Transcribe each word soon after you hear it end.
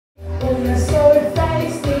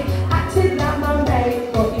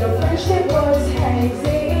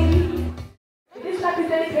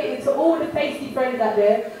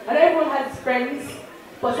yeah? I know everyone has friends,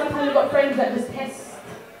 but sometimes you've got friends that just test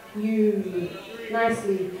you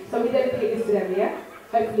nicely. So we dedicate this to them, yeah?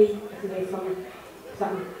 Hopefully, today's something.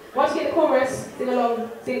 Once you get the chorus, sing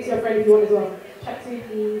along, sing it to your friend if you want as well. Track 2,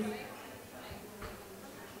 please.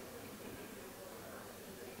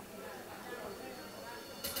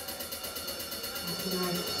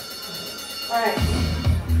 Alright,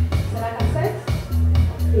 so like I said,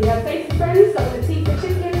 we have faithful friends that want to teach the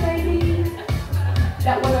chicken, maybe,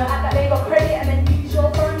 that want to act that they got credit and then use your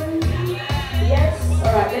phone. Yes?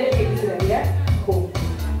 Alright, dedicate it to them, yeah? Cool.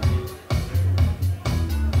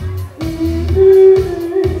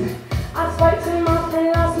 I spoke to my friend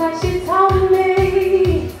last night, she told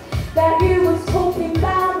me that you was talking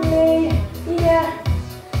about me, yeah.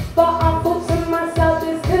 But I thought to myself,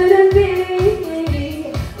 this couldn't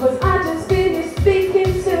be, 'cause I just finished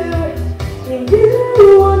speaking to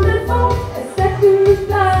you on the phone a second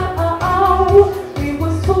ago. We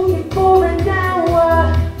was talking for an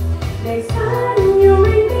hour. Next time you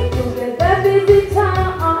ring me, you'll get that busy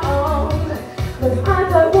time, 'cause I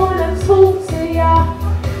don't wanna talk to ya.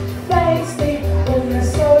 Feisty, oh you're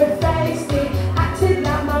so feisty, acting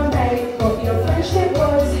like my mate, but your friendship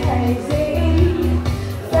was hazy.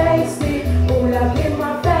 Feisty, all up in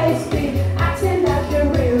my face, be acting like you're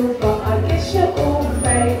real, but I guess you're all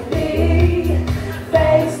fake.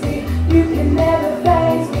 Feisty, you can never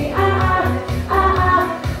face me.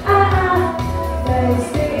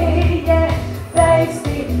 Feisty, yeah.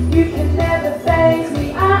 Feisty, you can never face me.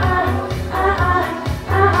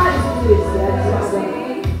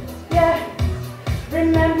 Yeah.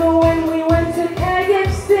 Remember when we went to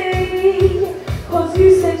KFC? 'Cause you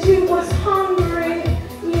said you was hungry,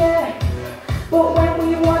 yeah. But when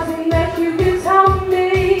we wasn't there, you told me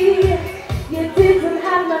you didn't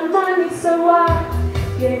have no money, so I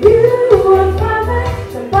gave you a $5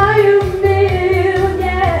 to buy you a meal,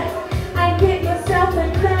 yeah. And get yourself a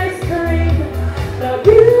nice cream. But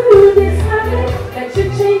you decided that you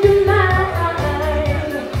changed your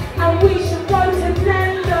mind, and we should go to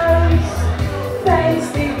Nando's.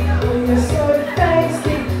 Feisty, oh you're so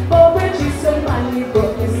feisty, borrowed you some money, but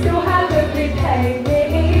you still haven't repaid me,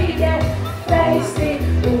 yeah. Feisty,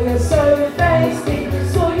 oh you're so feisty,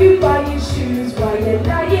 saw you buy your shoes while you're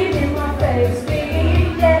lying in my face,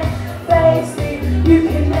 yeah. Feisty, you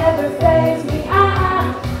can never face me,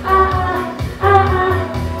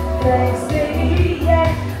 Feisty, yeah.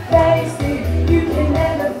 Feisty, you can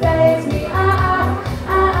never face me,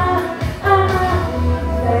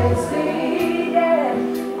 Feisty, yeah.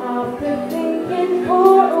 After thinking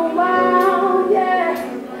for a while, yeah,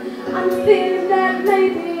 I'm feeling that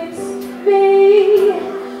maybe it's me.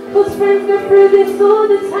 'Cause friends go through this all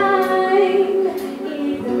the time,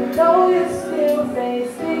 even though you're still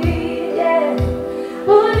feisty, yeah.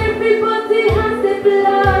 But everybody has their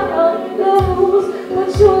blows, but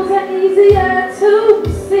yours are easier to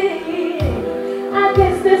see. I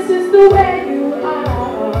guess this is the way you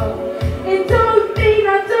are. It don't mean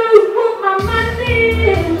I don't want my money,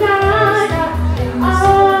 nah.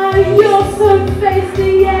 You're so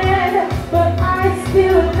feisty, yeah, but I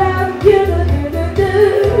still love you.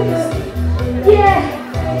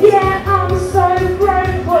 Yeah, I'm so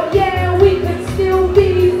broke, but yeah, we could still be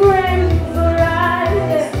friends,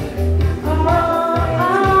 alright?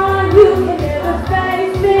 You can never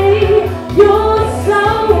face me, you're so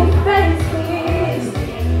feisty.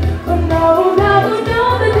 But no,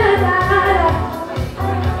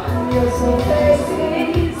 you're so feisty,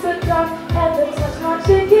 so don't ever touch my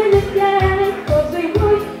chicken again, 'cause we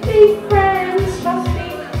won't be friends, trust me.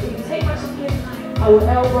 If you take my chicken, I will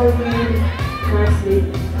elbow you nicely.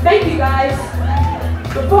 Thank you guys.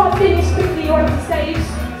 Before I finish quickly on the stage,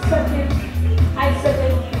 something I said,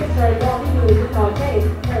 sorry, don't you know it's okay.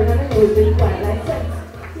 I don't know it's really quite